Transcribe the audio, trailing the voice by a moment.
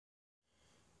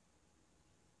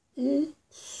Um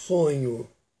sonho,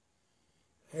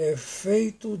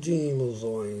 refeito de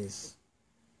ilusões.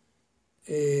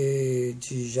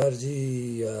 Edjar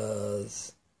de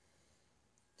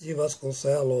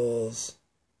Vasconcelos.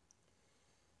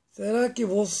 Será que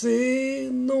você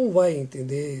não vai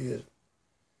entender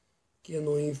que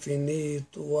no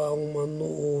infinito há uma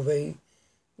nuvem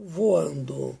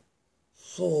voando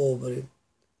sobre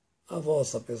a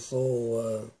vossa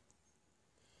pessoa,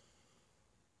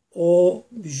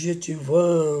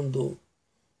 objetivando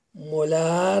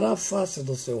molhar a face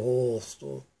do seu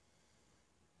rosto,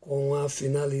 com a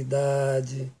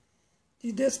finalidade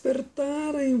de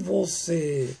despertar em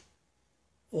você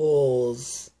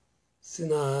os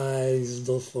sinais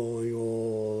dos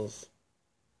sonhos.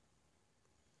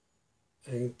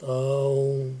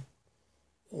 Então,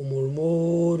 o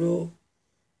murmúrio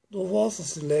do vosso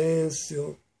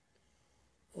silêncio,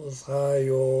 os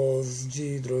raios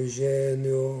de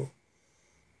hidrogênio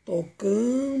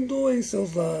tocando em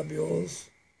seus lábios,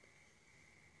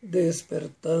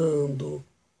 despertando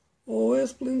o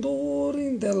esplendor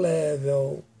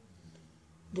indelével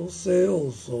do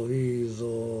seu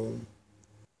sorriso.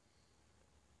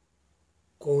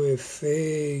 Com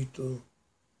efeito,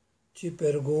 te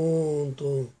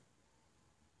pergunto,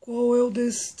 qual é o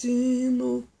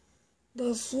destino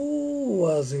das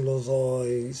suas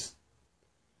ilusões?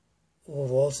 O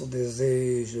vosso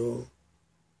desejo,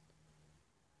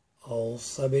 ao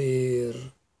saber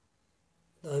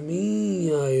da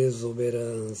minha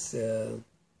exuberância.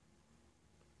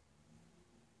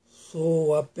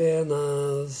 Sou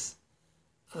apenas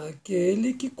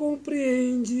aquele que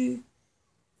compreende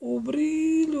o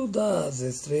brilho das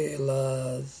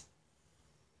estrelas.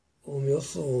 O meu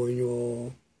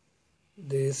sonho,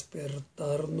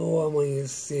 despertar no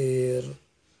amanhecer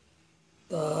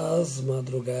das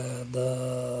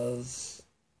madrugadas.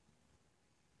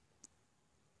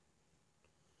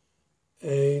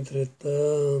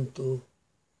 Entretanto,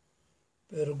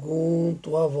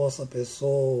 pergunto à vossa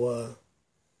pessoa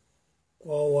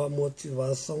qual a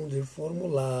motivação de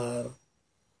formular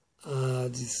a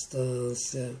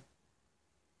distância.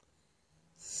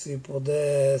 Se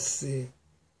pudesse,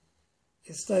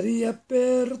 estaria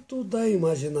perto da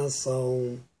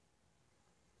imaginação,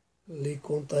 lhe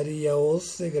contaria os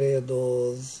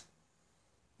segredos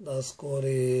das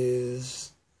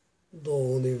cores do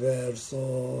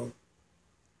universo.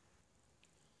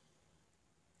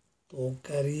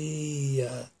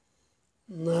 Tocaria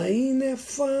na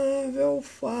inefável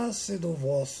face do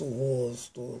vosso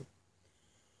rosto.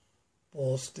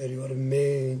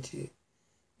 Posteriormente,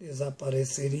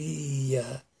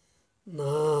 desapareceria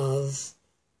nas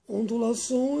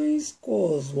ondulações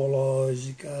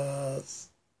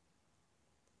cosmológicas.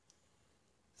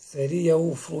 Seria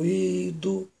o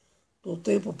fluido do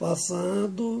tempo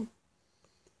passado,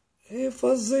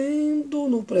 refazendo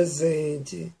no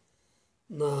presente,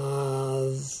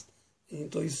 nas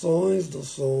intuições dos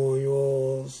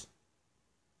sonhos.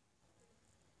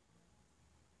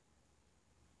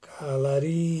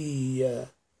 Calaria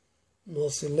no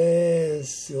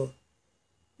silêncio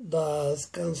das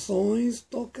canções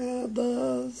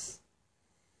tocadas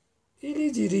e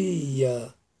lhe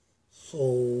diria: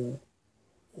 sou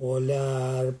o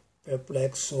olhar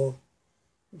perplexo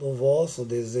do vosso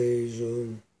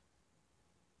desejo.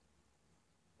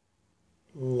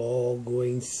 Logo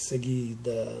em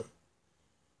seguida,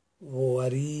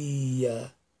 voaria,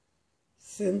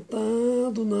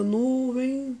 sentado na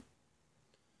nuvem,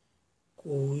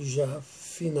 cuja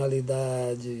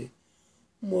finalidade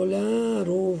molhar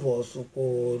o vosso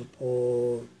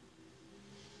corpo.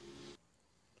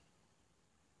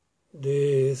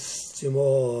 Deste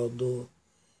modo,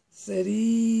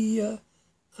 seria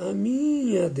a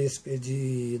minha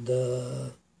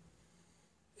despedida.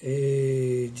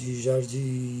 Edjar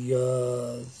de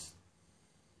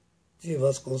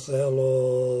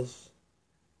Vasconcelos.